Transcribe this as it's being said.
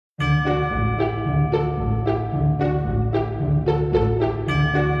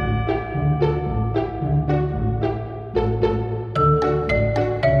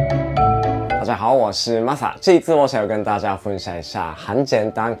我是 MASA。这一次我想要跟大家分享一下很简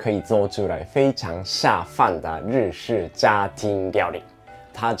单可以做出来非常下饭的日式家庭料理，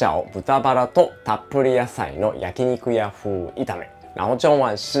它叫豚バラとたっぷり野菜の焼肉屋風炒め。然后中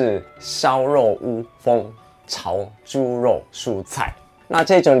文是烧肉屋风炒猪肉蔬菜。那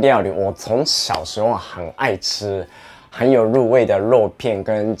这种料理我从小时候很爱吃。 很有入味的肉片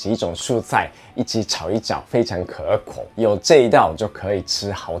跟几种蔬菜一起炒一炒，非常可口。有这一道就可以吃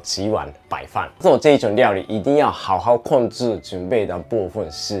好几碗白饭。做这一种料理一定要好好控制准备的部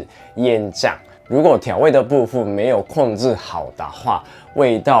分是腌酱。如果调味的部分没有控制好的话，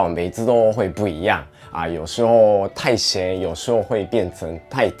味道每次都会不一样啊。有时候太咸，有时候会变成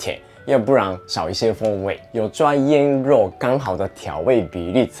太甜。 要不然少一些风味，有抓腌肉刚好的调味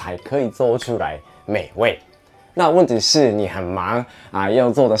比例，才可以做出来美味。 那问题是你很忙啊，要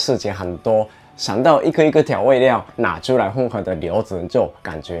做的事情很多，想到一个一个调味料拿出来混合的流程，就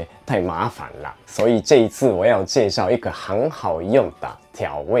感觉太麻烦了。所以这一次我要介绍一个很好用的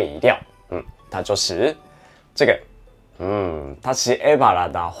调味料，它就是这个，它是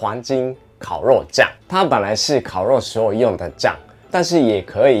Ebara 的黄金烤肉酱。它本来是烤肉时候用的酱，但是也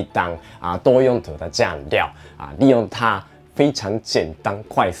可以当多用途的酱料利用它非常简单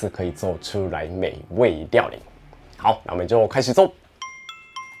快速可以做出来美味料理。 好，那我们就开始做。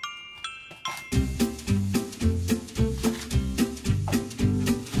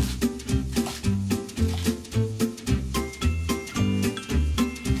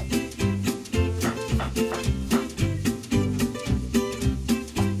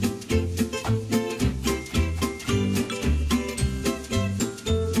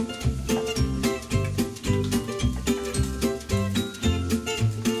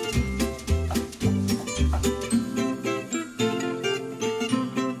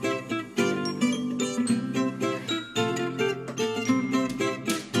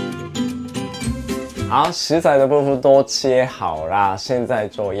好，食材的部分都切好啦，现在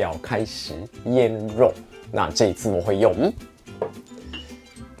就要开始腌肉。那这一次我会用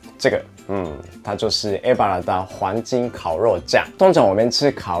这个，它就是 Ebara 的黄金烤肉酱。通常我们吃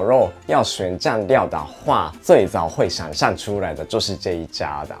烤肉要选酱料的话，最早会想象出来的就是这一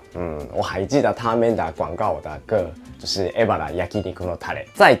家的。我还记得他们的广告的歌，就是 Ebara Yakiniku noタレ。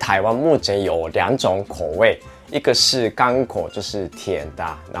在台湾目前有2种口味，一个是甘口，就是甜的，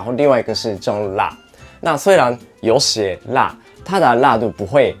然后另外一个是中辣。 那虽然有些辣，它的辣度不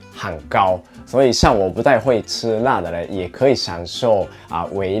会很高，所以像我不太会吃辣的人也可以享受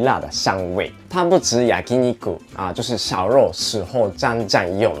微辣的香味。它不止Yakiniku就是烧肉时候蘸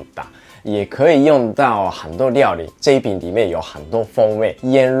酱用的，也可以用到很多料理。这一瓶里面有很多风味，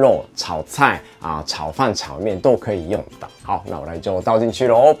腌肉、炒菜炒饭、炒面都可以用的。好，那我来就倒进去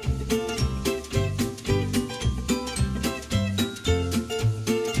喽。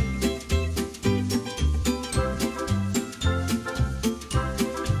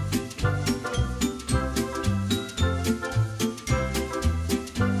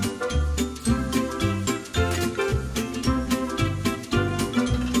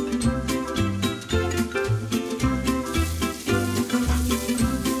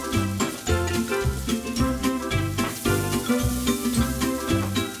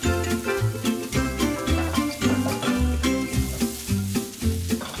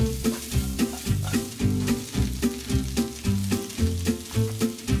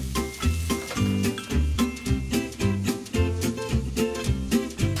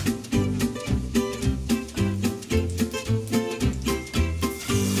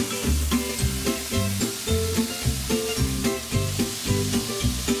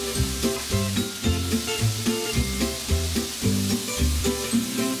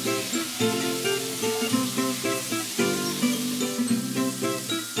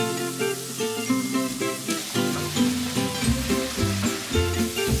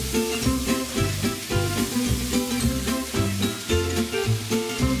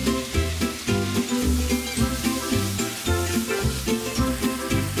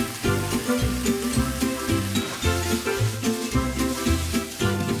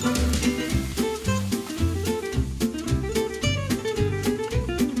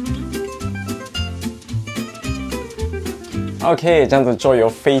 OK， 这样子就有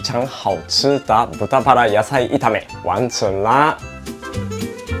非常好吃的豚バラ野菜炒め完成啦。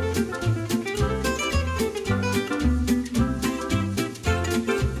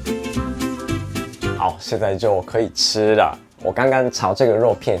好，现在就可以吃了。我刚刚炒这个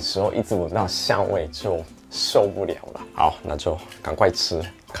肉片的时候，一直闻到香味，就受不了了。好，那就赶快吃。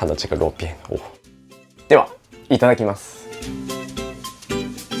看到这个肉片，ではいただきます。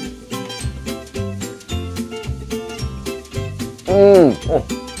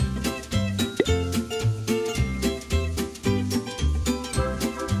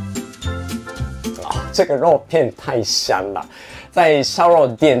这个肉片太香了，在烧肉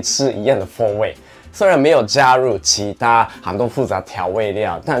店吃一样的风味。虽然没有加入其他很多复杂调味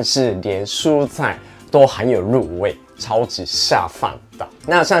料，但是连蔬菜都很有入味，超级下饭的。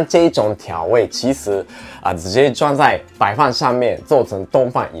那像这一种调味，其实直接装在白饭上面做成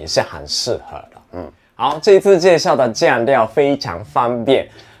冻饭也是很适合的。好，这一次介绍的酱料非常方便，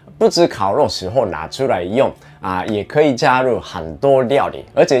不止烤肉时候拿出来用也可以加入很多料理，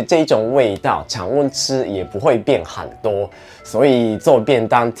而且这种味道常温吃也不会变很多，所以做便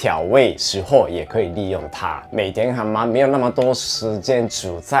当调味时候也可以利用它。每天很忙，没有那么多时间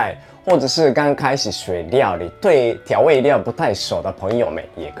煮菜，或者是刚开始学料理，对调味料不太熟的朋友们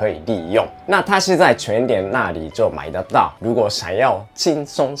也可以利用。那它是在全联那里就买得到。如果想要轻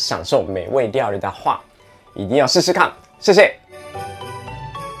松享受美味料理的话，一定要试试看。谢谢。